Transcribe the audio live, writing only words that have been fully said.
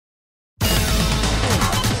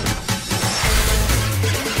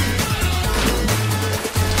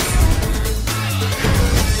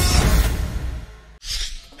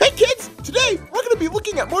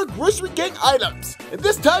Grossery Gang items. And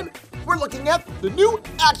this time, we're looking at the new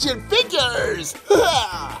action figures.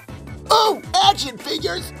 Oh, action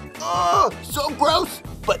figures. Oh, so gross,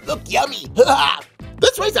 but look yummy.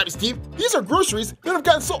 That's right, Zombie Steve. These are groceries that have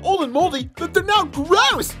gotten so old and moldy that they're now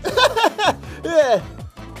gross.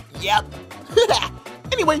 Yep.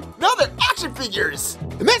 Anyway, now they're action figures.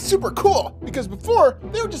 And that's super cool, because before,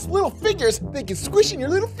 they were just little figures they can squish in your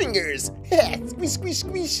little fingers. Squish, squish,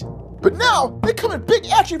 squish. But now, they come in big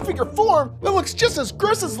action figure form that looks just as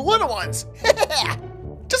gross as the little ones.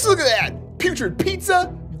 Just look at that. Putrid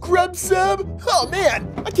pizza, grub sub. Oh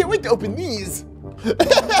man, I can't wait to open these.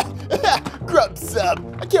 Grub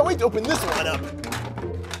sub. I can't wait to open this one up.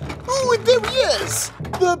 Oh, and there he is.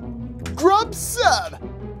 The grub sub.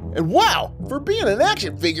 And wow, for being an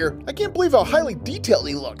action figure, I can't believe how highly detailed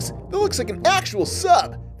he looks. That looks like an actual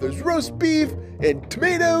sub. There's roast beef and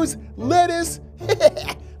tomatoes, lettuce.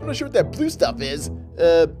 I'm not sure what that blue stuff is.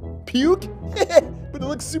 Puke? But it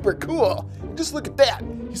looks super cool. And just look at that.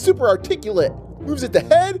 He's super articulate. Moves at the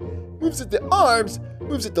head, moves at the arms,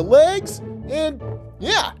 moves at the legs, and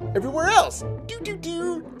yeah, everywhere else.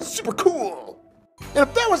 Super cool. And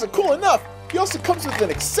if that wasn't cool enough, he also comes with an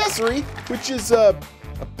accessory, which is a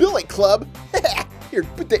billy club. Here,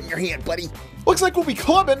 put that in your hand, buddy. Looks like we'll be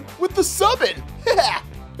clubbing with the subbing.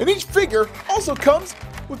 And each figure also comes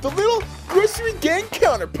with the little Grossery Gang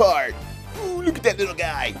counterpart. Ooh, look at that little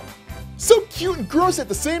guy. So cute and gross at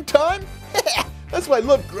the same time. That's why I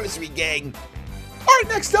love Grossery Gang. Alright,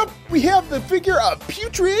 next up, we have the figure of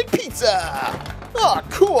Putrid Pizza. Oh,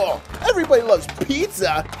 cool. Everybody loves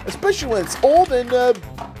pizza, especially when it's old and,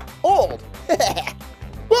 old.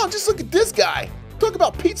 Well, just look at this guy. Talk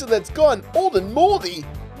about pizza that's gone old and moldy.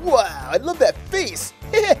 Wow, I love that face.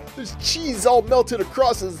 There's cheese all melted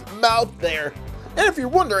across his mouth there. And if you're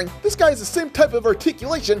wondering, this guy has the same type of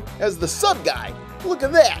articulation as the sub guy. Look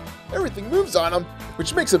at that. Everything moves on him,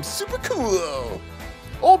 which makes him super cool.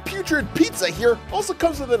 All Putrid Pizza here also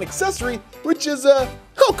comes with an accessory, which is, oh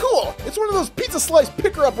cool, it's one of those pizza slice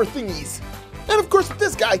picker-upper thingies. And of course with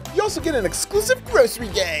this guy, you also get an exclusive Grossery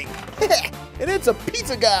Gang. And it's a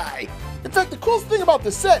pizza guy. In fact, the coolest thing about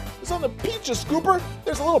this set is on the pizza scooper,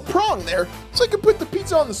 there's a little prong there, so I can put the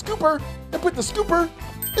pizza on the scooper and put the scooper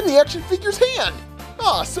in the action figure's hand.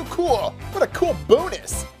 Aw, so cool. What a cool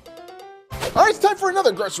bonus. Alright, it's time for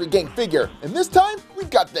another Grossery Gang figure, and this time,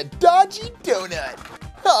 we've got the Dodgy Donut.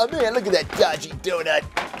 Oh man, look at that dodgy donut.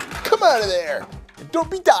 Come out of there, and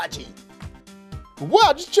don't be dodgy.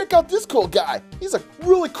 Wow, just check out this cool guy. He's a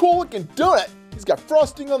really cool looking donut. He's got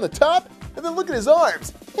frosting on the top, and then look at his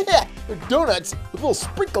arms. They're donuts with little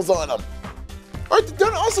sprinkles on them. Alright, the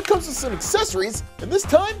donut also comes with some accessories, and this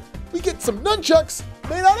time, we get some nunchucks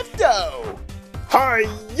made out of dough.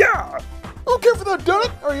 Hi-ya! Don't care for that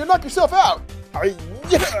donut, or you'll knock yourself out.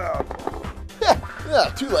 Hi-ya!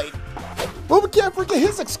 Too late. Well, we can't forget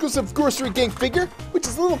his exclusive Grossery Gang figure, which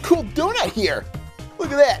is a little cool donut here.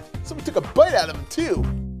 Look at that. Someone took a bite out of him, too.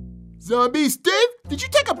 Zombie Steve, did you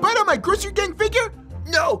take a bite out of my Grossery Gang figure?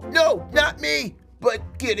 No, not me, but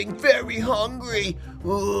getting very hungry.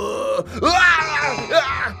 Zombie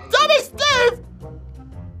Steve!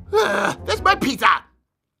 That's my pizza.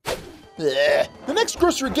 The next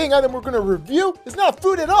Grossery Gang item we're going to review is not a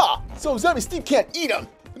food at all, so Zombie Steve can't eat them.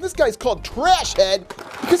 And this guy's called Trash Head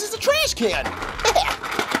because he's a trash can.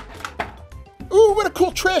 Ooh, what a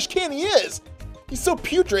cool trash can he is. He's so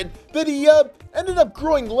putrid that he ended up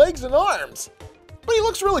growing legs and arms. But he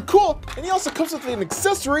looks really cool, and he also comes with an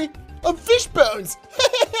accessory of fish bones.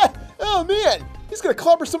 Oh man, he's gonna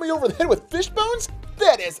clobber somebody over the head with fish bones?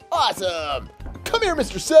 That is awesome. Come here,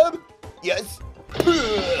 Mr. Sub. Yes.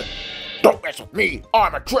 Don't mess with me,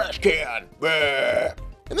 I'm a trash can.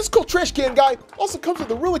 And this cool trash can guy also comes with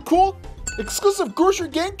a really cool, exclusive Grossery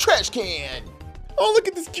Gang trash can. Oh, look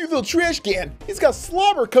at this cute little trash can. He's got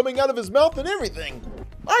slobber coming out of his mouth and everything.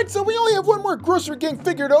 Alright, so we only have one more Grossery Gang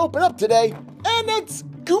figure to open up today, and it's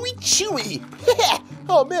Gooey Chewy.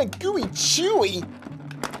 Oh man, Gooey Chewy.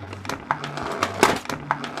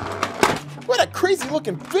 What a crazy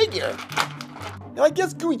looking figure. And I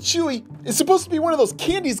guess Gooey Chewy is supposed to be one of those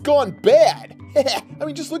candies gone bad. I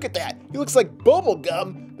mean, just look at that. He looks like bubble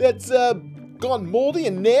gum that's gone moldy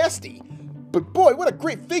and nasty. But boy, what a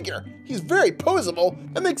great figure. He's very poseable,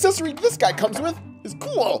 and the accessory this guy comes with is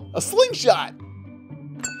cool, a slingshot.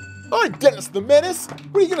 All right, Dennis the Menace,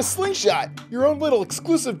 what are you gonna slingshot? Your own little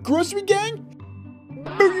exclusive Grossery Gang?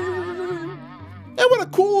 And what a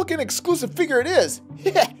cool looking exclusive figure it is.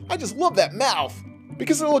 I just love that mouth,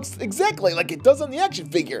 because it looks exactly like it does on the action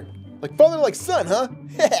figure. Like father, like son, huh?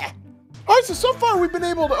 Alright, so far we've been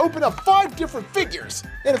able to open up 5 different figures.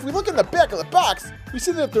 And if we look in the back of the box, we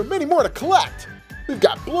see that there are many more to collect. We've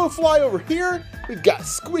got Blowfly over here, we've got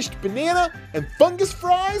Squished Banana, and Fungus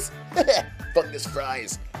Fries. Fungus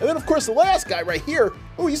Fries. And then of course the last guy right here,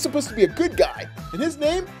 oh, he's supposed to be a good guy. And his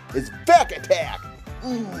name is Vac Attack.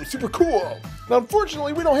 Ooh, super cool. Now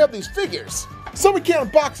unfortunately we don't have these figures, so we can't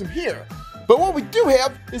unbox them here. But what we do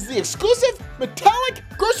have is the exclusive metallic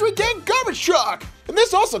Grossery Gang garbage truck. And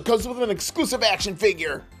this also comes with an exclusive action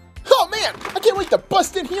figure. Oh man, I can't wait to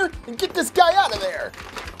bust in here and get this guy out of there.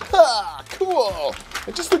 Ah, cool.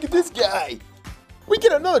 And just look at this guy. We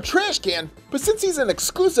get another trash can, but since he's an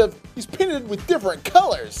exclusive, he's painted with different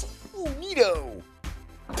colors. Ooh, neato.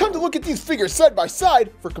 Time to look at these figures side by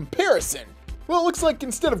side for comparison. Well, it looks like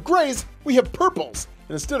instead of grays, we have purples.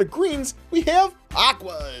 And instead of greens, we have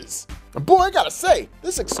aquas. And boy, I gotta say,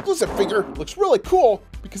 this exclusive figure looks really cool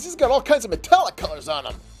because he's got all kinds of metallic colors on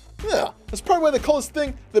him. Yeah, that's probably why they call this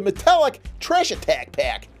thing the Metallic Trash Attack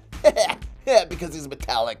Pack. Yeah, because he's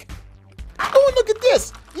metallic. Oh, and look at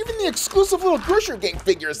this! Even the exclusive little Grossery Gang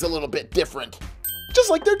figure is a little bit different. Just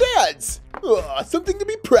like their dads. Oh, something to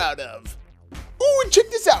be proud of. Oh, and check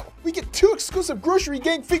this out! We get 2 exclusive Grossery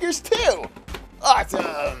Gang figures too!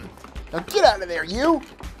 Awesome! Now get out of there, you!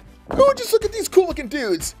 Oh, just look at these cool looking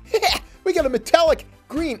dudes! We got a metallic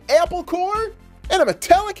green apple core and a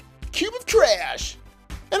metallic cube of trash.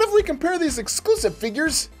 And if we compare these exclusive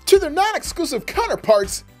figures to their non-exclusive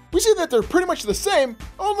counterparts, we see that they're pretty much the same,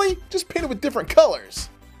 only just painted with different colors.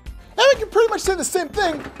 And we can pretty much say the same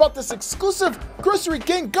thing about this exclusive Grossery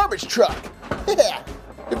Gang garbage truck.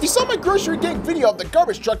 If you saw my Grossery Gang video of the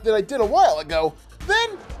garbage truck that I did a while ago,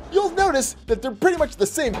 then you'll notice that they're pretty much the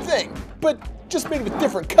same thing, but just made with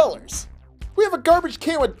different colors. We have a garbage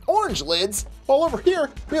can with orange lids, while over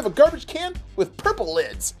here we have a garbage can with purple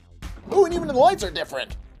lids. Oh, and even the lights are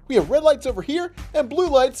different. We have red lights over here and blue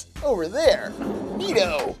lights over there.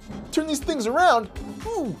 Neato! Turn these things around.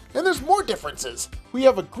 Ooh, and there's more differences. We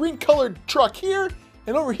have a green colored truck here,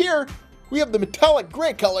 and over here we have the metallic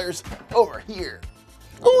gray colors over here.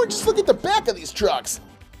 Oh, and just look at the back of these trucks.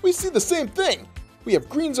 We see the same thing. We have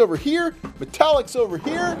greens over here, metallics over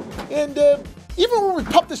here, and even when we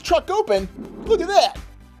pop this truck open, look at that.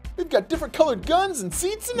 We've got different colored guns and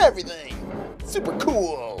seats and everything. Super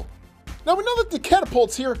cool. Now we know that the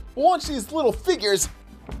catapults here will launch these little figures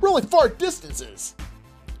really far distances.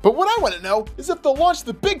 But what I want to know is if they'll launch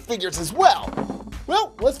the big figures as well.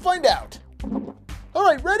 Well, let's find out.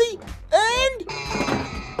 Alright, ready? And...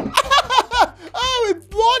 oh,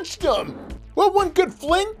 it launched them! Well, one good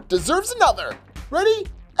fling deserves another. Ready?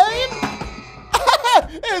 And...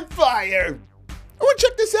 and fire! I want to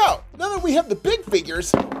check this out. Now that we have the big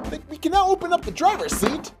figures, we can now open up the driver's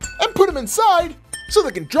seat and put them inside so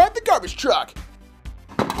they can drive the garbage truck.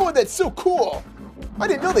 Boy, that's so cool. I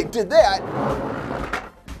didn't know they did that.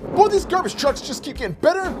 Boy, these garbage trucks just keep getting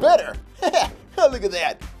better and better. Look at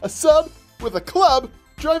that. A sub with a club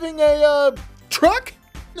driving a, truck?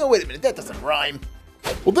 No, wait a minute, that doesn't rhyme.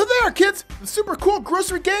 Well, there they are, kids. The super cool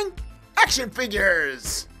Grossery Gang action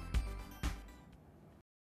figures.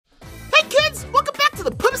 Hey kids, welcome back to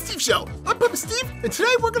the Papa Steve Show. I'm Papa Steve, and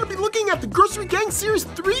today we're going to be looking at the Grossery Gang Series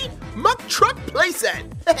 3 Muck Truck playset.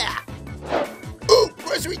 Ooh,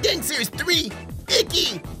 Grossery Gang Series 3,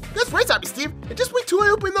 icky. That's right, Happy Steve, and just wait till I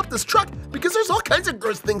open up this truck because there's all kinds of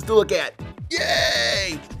gross things to look at.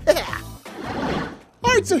 Yay!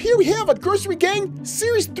 Alright, so here we have a Grossery Gang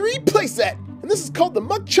Series 3 playset, and this is called the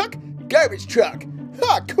Muck Chuck Garbage Truck.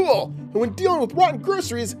 Ha, cool! And when dealing with rotten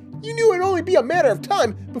groceries, you knew it'd only be a matter of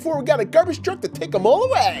time before we got a garbage truck to take them all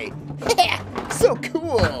away. So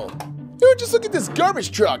cool! Now just look at this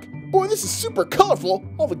garbage truck. Boy, this is super colorful.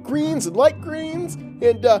 All the greens and light greens,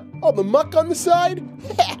 and all the muck on the side.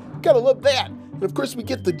 Gotta love that. And of course we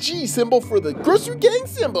get the G symbol for the Grossery Gang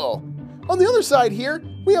symbol. On the other side here,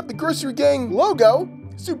 we have the Grossery Gang logo.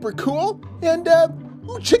 Super cool. And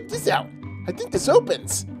ooh, check this out. I think this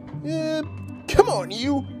opens. Come on,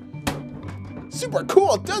 you. Super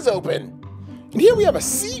cool, it does open. And here we have a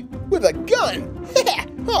seat with a gun.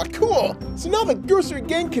 Oh, cool. So now the Grossery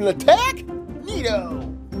Gang can attack? Neato.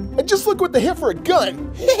 And just look what they have for a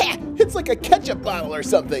gun. It's like a ketchup bottle or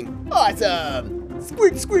something. Awesome.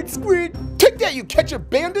 Squirt, squirt, squirt. Take that, you ketchup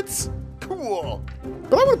bandits. Cool.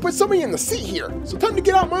 But I want to put somebody in the seat here. So time to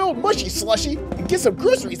get out my old mushy slushy and get some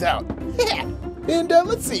groceries out. And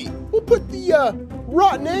let's see. We'll put the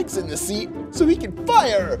rotten eggs in the seat so he can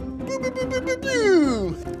fire. Boo, boo, boo, boo, boo,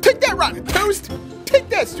 boo. Take that, rotten toast. Take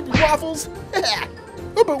that, stupid waffles.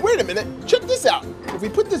 Oh, but wait a minute. Check this out. If we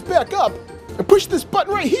put this back up and push this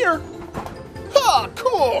button right here. Ha,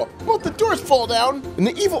 cool. Both the doors fall down and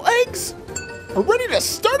the evil eggs are ready to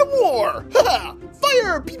start a war. Haha!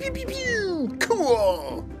 Fire! Pew pew pew pew!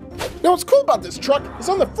 Cool! Now what's cool about this truck is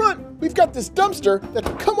on the front, we've got this dumpster that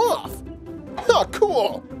can come off. Oh,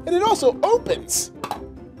 cool! And it also opens.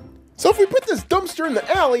 So if we put this dumpster in the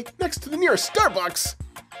alley next to the nearest Starbucks,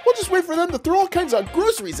 we'll just wait for them to throw all kinds of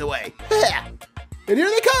groceries away. And here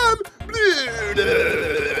they come!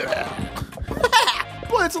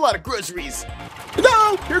 Boy, that's a lot of groceries.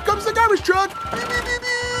 No! Here comes the garbage truck!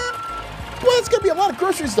 Boy, that's gonna be a lot of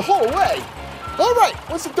groceries to haul away. Alright,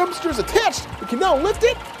 once the dumpster is attached, we can now lift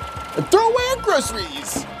it and throw away our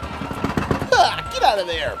groceries. Ha! Get out of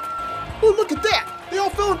there! Oh, look at that! They all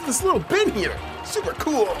fell into this little bin here. Super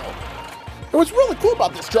cool. And what's really cool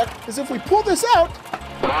about this truck is if we pull this out,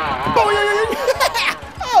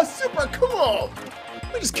 oh, super cool!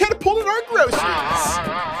 We just catapulted our groceries.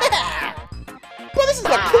 But this is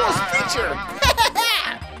the coolest feature.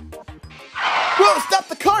 Whoa, stop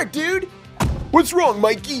the car, dude! What's wrong,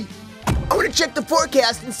 Mikey? I want to check the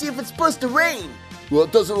forecast and see if it's supposed to rain. Well,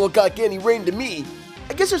 it doesn't look like any rain to me.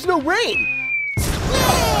 I guess there's no rain.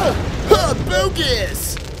 Ah,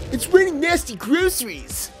 bogus! It's raining nasty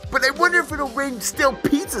groceries. But I wonder if it'll rain stale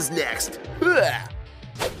pizzas next.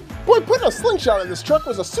 Boy, putting a slingshot in this truck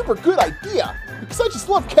was a super good idea, because I just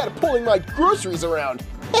love catapulting my groceries around.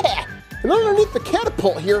 And underneath the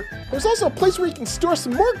catapult here, there's also a place where you can store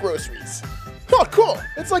some more groceries. Oh, cool!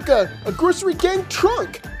 It's like a Grossery Gang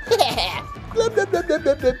trunk. Blah, blah, blah, blah,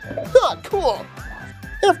 blah, blah. Oh, cool!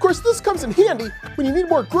 And of course, this comes in handy when you need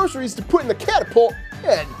more groceries to put in the catapult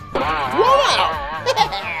and throw out.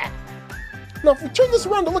 Now, if we turn this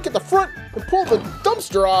around to look at the front and pull the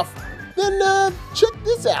dumpster off, then check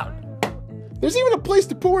this out. There's even a place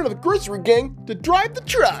to put one of the Grossery Gang to drive the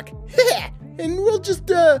truck. And we'll just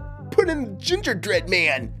put in Ginger Dread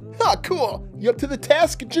Man. Oh, cool. You up to the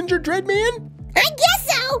task, Ginger Dread Man? I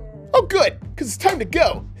guess so. Oh, good, because it's time to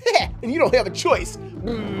go. And you don't have a choice.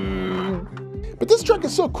 But this truck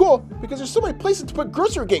is so cool because there's so many places to put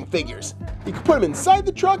Grossery Gang figures. You can put them inside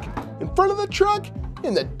the truck, in front of the truck,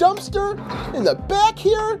 in the dumpster, in the back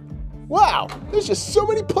here. Wow, there's just so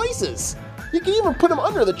many places. You can even put them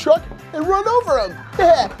under the truck and run over them.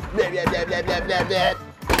 Blah, blah, blah, blah, blah, blah, blah.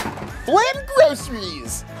 Flattened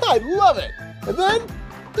groceries. I love it. And then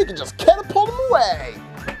you can just catapult them away.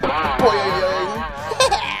 Boing.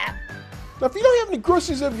 Now, if you don't have any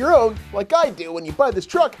groceries of your own, like I do when you buy this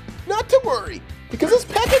truck, not to worry, because this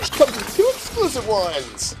package comes with 2 exclusive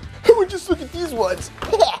ones. And just look at these ones.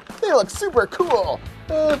 They look super cool.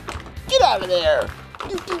 Get out of there.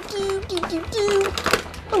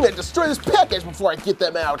 I'm gonna destroy this package before I get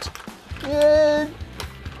them out. And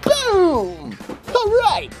boom! All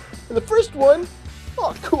right. And the first one,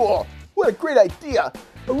 oh, cool. What a great idea.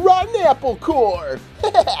 A rotten apple core.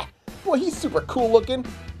 Boy, he's super cool looking.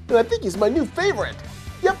 And I think he's my new favorite.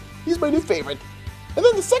 Yep, he's my new favorite. And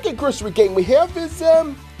then the second Grossery Gang we have is,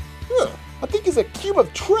 I think he's a cube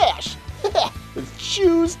of trash. With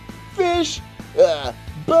shoes, fish,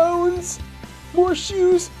 bones, more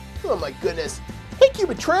shoes. Oh my goodness. Hey, cube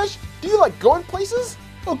of trash, do you like going places?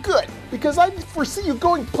 Oh good, because I foresee you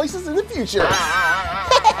going places in the future.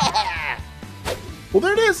 Well,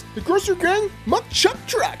 there it is, the Grossery Gang Muck Chuck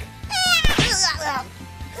Truck.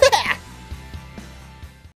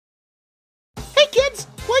 Hey kids,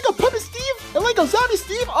 Lego Puppet Steve and Lego Zombie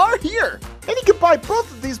Steve are here. And you can buy both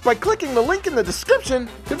of these by clicking the link in the description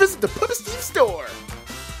to visit the Puppet Steve store.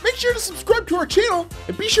 Make sure to subscribe to our channel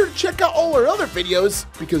and be sure to check out all our other videos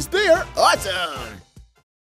because they're awesome.